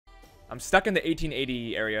I'm stuck in the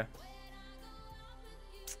 1880 area.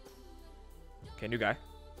 Okay, new guy.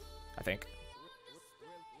 I think.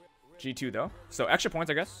 G2 though. So extra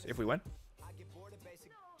points, I guess, if we win.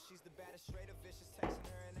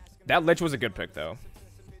 That Lich was a good pick, though.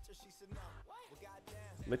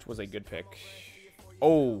 Lich was a good pick.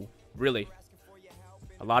 Oh, really?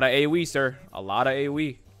 A lot of AoE, sir. A lot of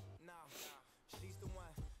AoE.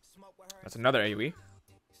 That's another AoE.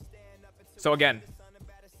 So again,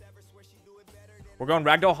 we're going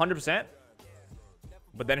Ragdoll 100%.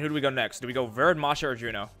 But then who do we go next? Do we go Verd, Masha, or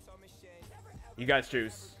Juno? You guys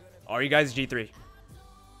choose. Are you guys G3?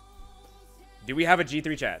 Do we have a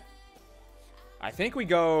G3 chat? I think we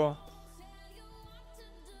go...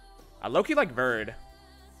 I low-key like Verd.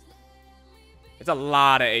 It's a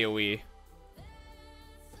lot of AoE.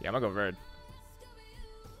 Yeah, I'm gonna go Verd.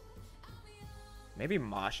 Maybe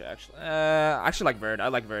Masha, actually. I actually like Verd. I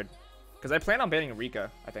like Verd. Because I plan on banning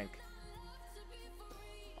Rika, I think.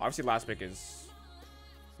 Obviously, last pick is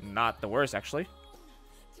not the worst, actually.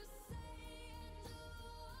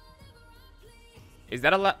 Is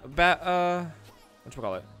that a what you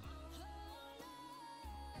call it?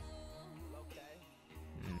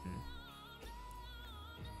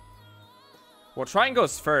 Well, Trine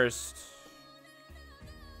goes first.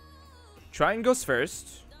 Trine goes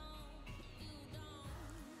first.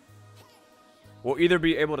 We'll either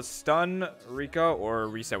be able to stun Rika or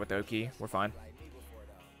reset with the Oki. We're fine.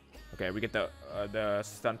 Okay, we get the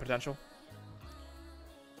stun potential.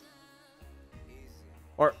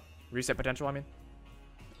 Or reset potential, I mean.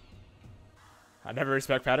 I never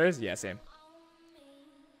respect patterns. Yeah, same.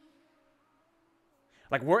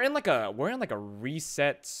 Like we're in like a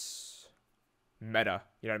reset meta.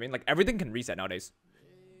 You know what I mean? Like everything can reset nowadays.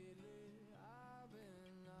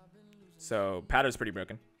 So pattern's pretty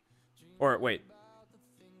broken. Or wait.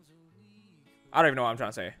 I don't even know what I'm trying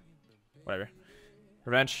to say. Whatever.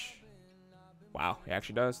 Revenge. Wow, it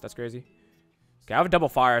actually does. That's crazy. Okay, I have a double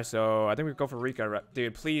fire, so I think we go for Rika.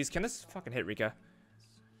 Dude, please, can this fucking hit Rika?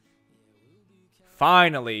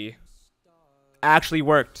 Finally. Actually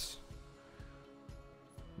worked.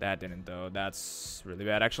 That didn't, though. That's really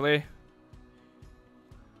bad, actually.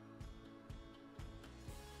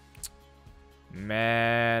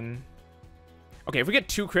 Man. Okay, if we get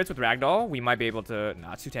 2 crits with Ragdoll, we might be able to...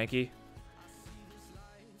 Nah, it's too tanky.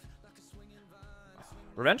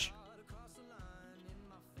 Revenge?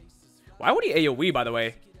 Why would he AoE, by the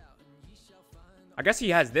way? I guess he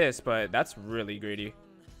has this, but that's really greedy.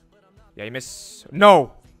 Yeah, he missed.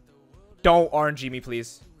 No! Don't RNG me,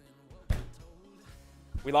 please.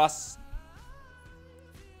 We lost.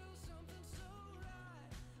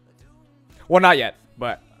 Well, not yet,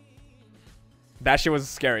 but that shit was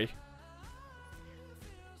scary.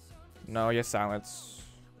 No, yes, silence.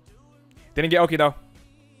 Didn't get Oki, though.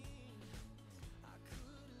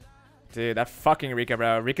 Dude, that fucking Rika,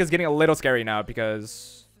 bro. Rika's getting a little scary now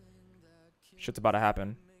because shit's about to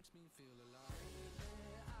happen.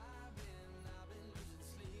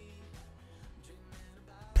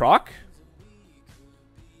 Proc?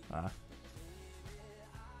 Okay,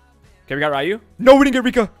 we got Ryu. No, we didn't get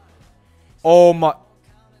Rika. Oh my.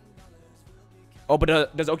 Oh,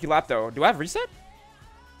 but does Oki lap though? Do I have reset?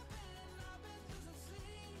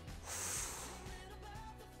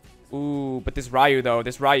 Ooh, but this Ryu though.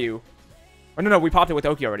 This Ryu. Oh, no, we popped it with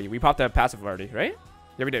Oki already. We popped the passive already, right?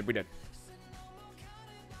 Yeah, we did.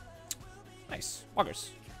 Nice. Augers.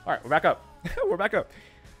 Alright, we're back up. We're back up.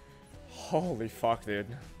 Holy fuck, dude.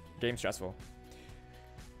 Game stressful.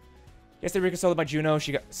 Yesterday, Rika soloed my Juno.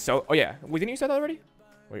 She got... Oh, yeah. Wait, didn't you say that already?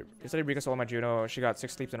 Wait. Yesterday, Rika soloed my Juno. She got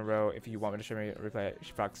 6 sleeps in a row. If you want me to show me a replay,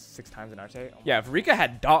 she procs 6 times in Arte. Yeah, if Rika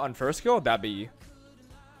had dot on first kill, that'd be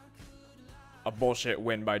a bullshit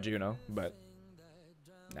win by Juno. But,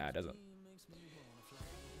 nah, it doesn't.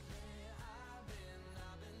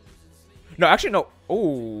 No, actually, no.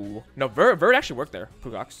 Oh, no. Verd actually worked there.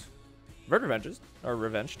 Pugox. Verd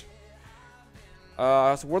revenged.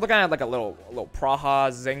 So we're looking at like a little Praha,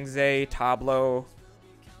 Zengze, Tableau,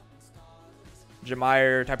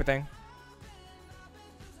 Jamair type of thing.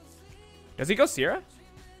 Does he go Sierra?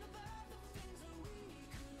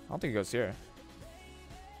 I don't think he goes Sierra.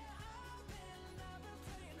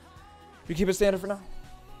 You keep it standard for now.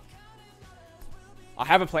 I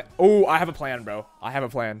have a plan. Oh, I have a plan, bro. I have a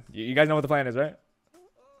plan. You guys know what the plan is, right?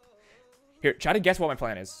 Here, try to guess what my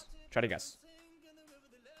plan is. Try to guess.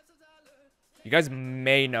 You guys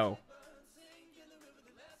may know.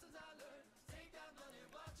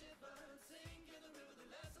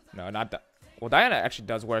 No, not that. Well, Diana actually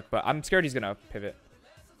does work, but I'm scared he's gonna pivot.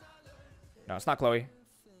 No, it's not Chloe.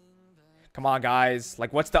 Come on, guys.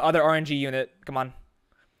 Like, what's the other RNG unit? Come on.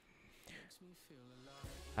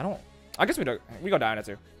 I don't. I guess we do. We go Diana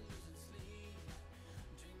too.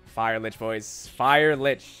 Fire Lich, boys. Fire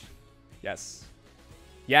Lich. Yes.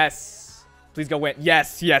 Yes. Please go win.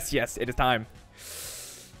 Yes, yes, yes. It is time.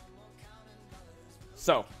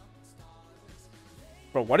 So.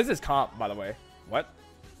 Bro, what is this comp, by the way? What?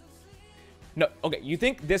 No, okay. You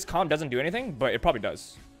think this comp doesn't do anything, but it probably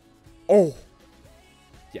does. Oh.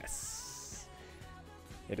 Yes.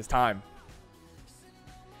 It is time.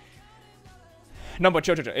 No, but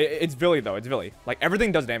chill. It's Villy, though. It's Villy. Like,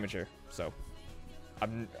 everything does damage here, so.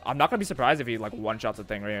 I'm not gonna be surprised if he, like, one-shots a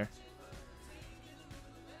thing right here.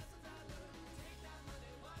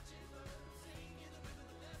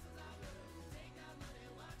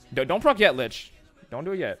 Don't proc yet, Lich. Don't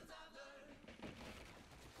do it yet.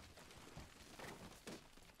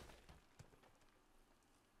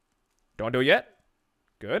 Don't do it yet.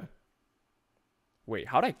 Good. Wait,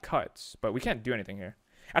 how'd I cut? But we can't do anything here.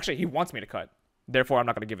 Actually, he wants me to cut. Therefore, I'm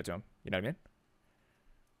not going to give it to him. You know what I mean?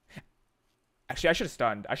 Actually, I should have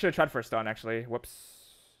stunned. I should have tried for a stun, actually. Whoops.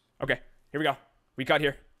 Okay, here we go. We cut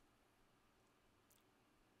here.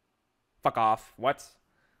 Fuck off. What?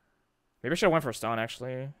 Maybe I should have went for a stun,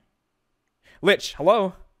 actually. Lich,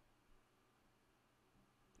 hello?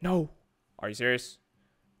 No. Are you serious?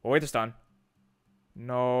 We'll wait the stun.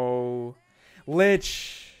 No.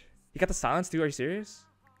 Lich. You got the silence too? Are you serious?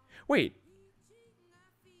 Wait.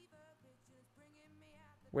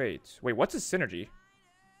 Wait, what's his synergy?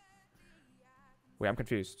 Wait, I'm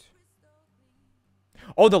confused.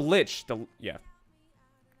 Oh, the Lich. Yeah.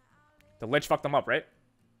 The Lich fucked them up, right?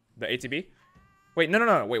 The ATB? Wait,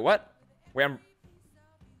 no. Wait, what?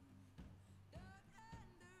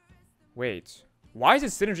 Wait. Why is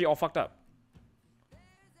his synergy all fucked up?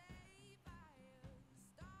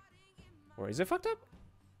 Or is it fucked up?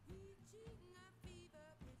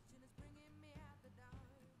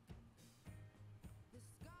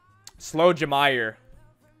 Slow Jemire.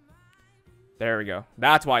 There we go.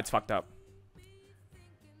 That's why it's fucked up.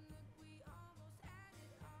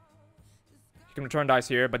 He can return dice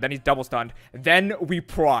here, but then he's double stunned. Then we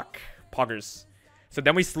proc Poggers. So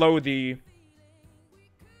then we slow the...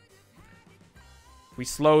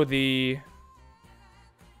 Then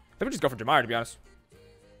we just go for Jemire, to be honest.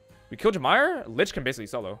 We kill Jemire, Lich can basically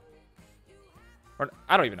solo. Or,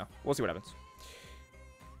 I don't even know. We'll see what happens.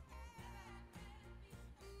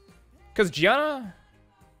 Because Gianna...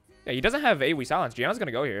 Yeah, he doesn't have AoE silence. Gianna's going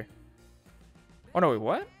to go here. Oh, no, wait,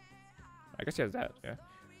 what? I guess he has that, yeah.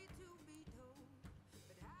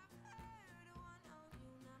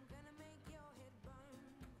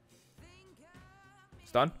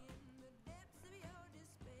 Stun.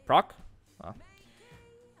 Proc? Oh.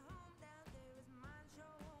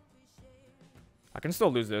 I can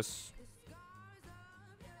still lose this.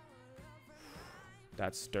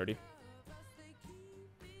 That's dirty.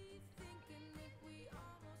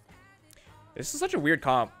 This is such a weird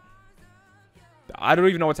comp. I don't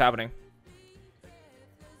even know what's happening.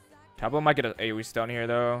 Tableau might get an AoE stun here,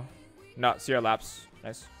 though. Not Sierra Lapse.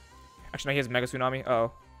 Nice. Actually, no, he has Mega Tsunami. Uh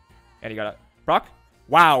oh. And he got it. Proc?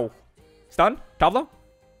 Wow. Stun? Tableau?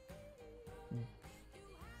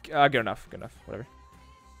 Good enough. Good enough. Whatever.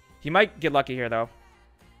 He might get lucky here, though.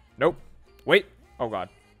 Nope. Wait. Oh, God.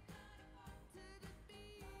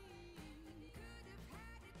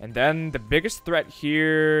 And then the biggest threat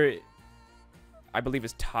here, I believe,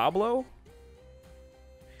 is Tableau.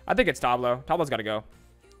 I think it's Tableau. Tableau's got to go.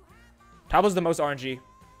 Tableau's the most RNG.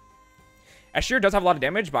 Ashir does have a lot of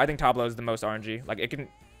damage, but I think Tableau is the most RNG. Like, it can...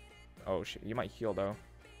 Oh, shit. You might heal, though.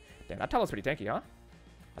 Damn, that Tableau's pretty tanky, huh?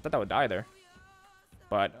 I thought that would die there.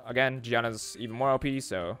 But, again, Gianna's even more OP,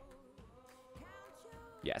 so...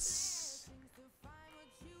 Yes.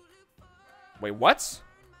 Wait, what?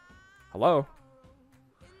 Hello?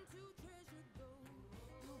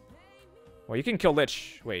 Well, you can kill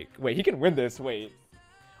Lich. Wait, he can win this. Wait.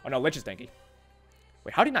 Oh, no, Lich is tanky.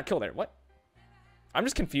 Wait, how did he not kill there? What? I'm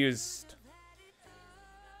just confused.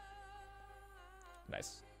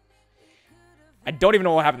 Nice. I don't even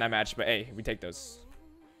know what happened in that match, but hey, we take those.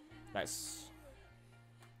 Nice.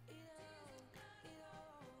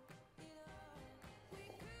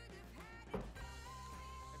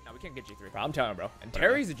 No, we can't get G3, bro. I'm telling you, bro. And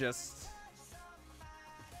Terry's just...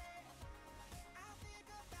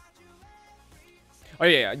 Oh,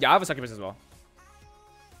 yeah. I have a succubus as well.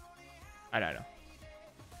 I know.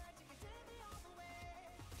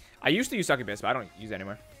 I used to use succubus, but I don't use it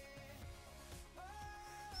anymore.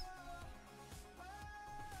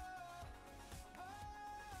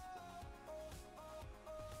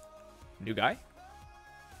 New guy?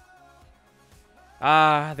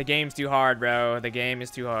 The game's too hard, bro. The game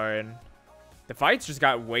is too hard. The fights just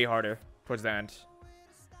got way harder towards the end.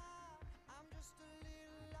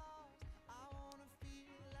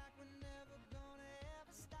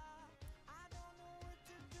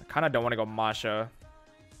 Kind of don't want to go Masha.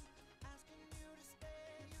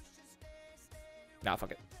 Nah,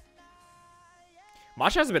 fuck it.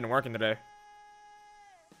 Masha hasn't been working today.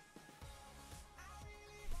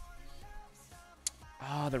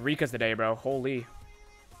 Ah, the RICA'S today, bro. Holy.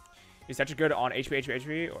 Is Tetra good on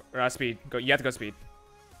HP, or speed? Go. You have to go speed.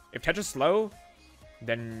 If Tetra's slow,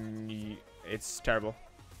 then it's terrible.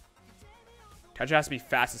 Tetra has to be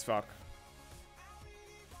fast as fuck.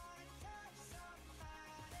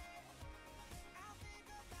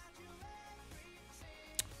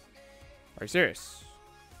 Are you serious?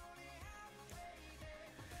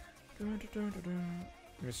 Let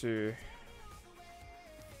me see.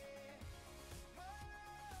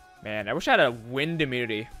 Man, I wish I had a wind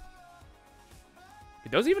immunity. Do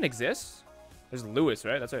those even exist? There's Lewis,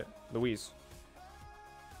 right? That's it. Louise.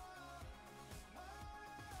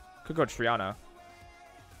 Could go Triana.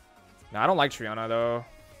 No, I don't like Triana, though.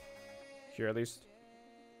 Here, at least.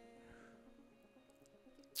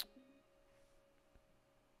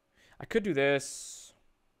 I could do this.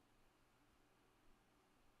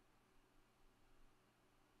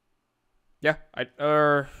 Yeah,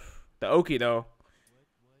 the Oki though.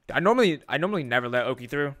 I normally never let Oki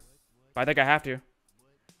through, but I think I have to.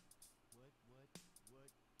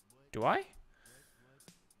 Do I?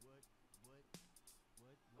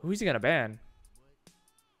 Who's he gonna ban?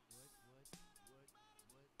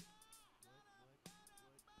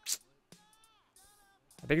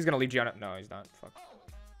 I think he's gonna leave Gianna. No, he's not. Fuck.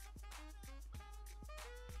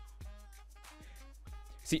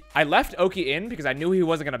 See, I left Oki in because I knew he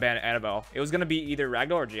wasn't going to ban Annabelle. It was going to be either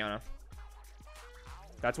Ragdoll or Gianna.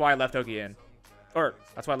 That's why I left Oki in. Or,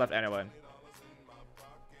 that's why I left Annabelle in.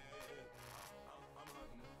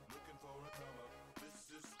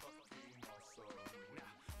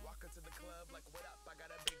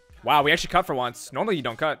 Wow, we actually cut for once. Normally you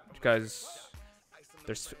don't cut because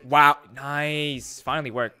there's... Wow, nice.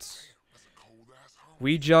 Finally worked.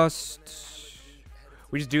 We just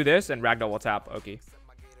do this and Ragdoll will tap Oki.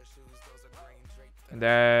 And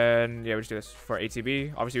then, yeah, we just do this for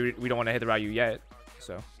ATB. Obviously, we don't want to hit the Ryu yet,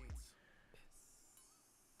 so.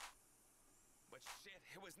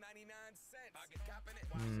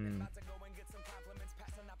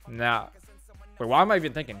 Nah. Wait, why am I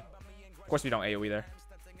even thinking? Of course we don't AoE there.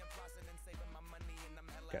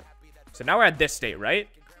 Okay. So now we're at this state, right?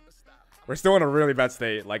 We're still in a really bad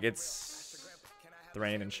state. Like, it's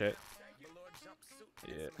Thrain and shit.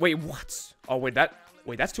 Yeah. Wait, what? Oh, wait,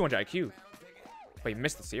 that's 200 IQ. Wait,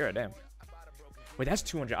 missed the Sierra, damn. Wait, that's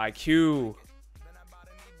 200 IQ.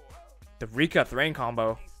 The Rika Thrain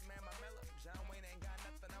combo.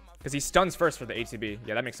 Because he stuns first for the ATB.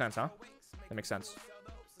 Yeah, that makes sense, huh? That makes sense.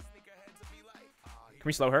 Can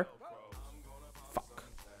we slow her? Fuck.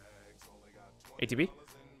 ATB?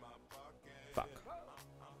 Fuck.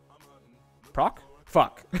 Proc?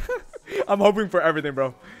 Fuck. I'm hoping for everything,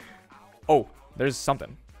 bro. Oh, there's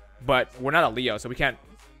something. But we're not a Leo, so we can't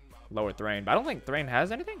lower Thrain. But I don't think Thrain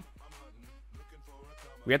has anything.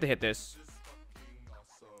 We have to hit this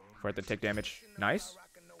for it to take damage. Nice.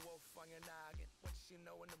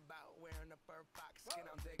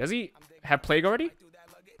 Does he have Plague already?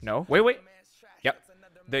 No. Wait. Yep.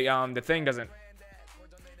 The thing doesn't.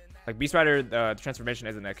 Like Beast Rider, the transformation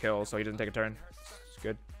isn't a kill, so he doesn't take a turn. It's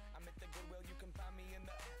good.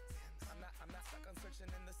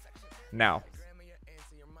 Now.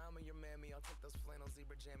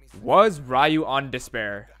 Was Ryu on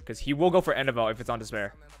Despair? Because he will go for Annabelle if it's on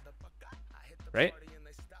Despair. Right?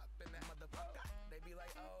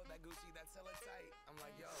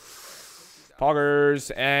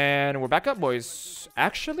 Poggers. And we're back up, boys.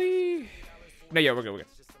 Actually... No, yeah, we're good.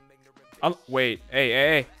 Wait.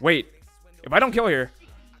 Hey. Wait. If I don't kill here...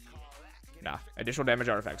 Nah. Additional damage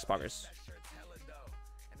artifacts. Poggers.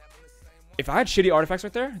 If I had shitty artifacts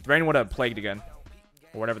right there, Thrain would have plagued again.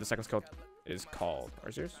 Or whatever the second skill is called. Are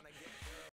you serious?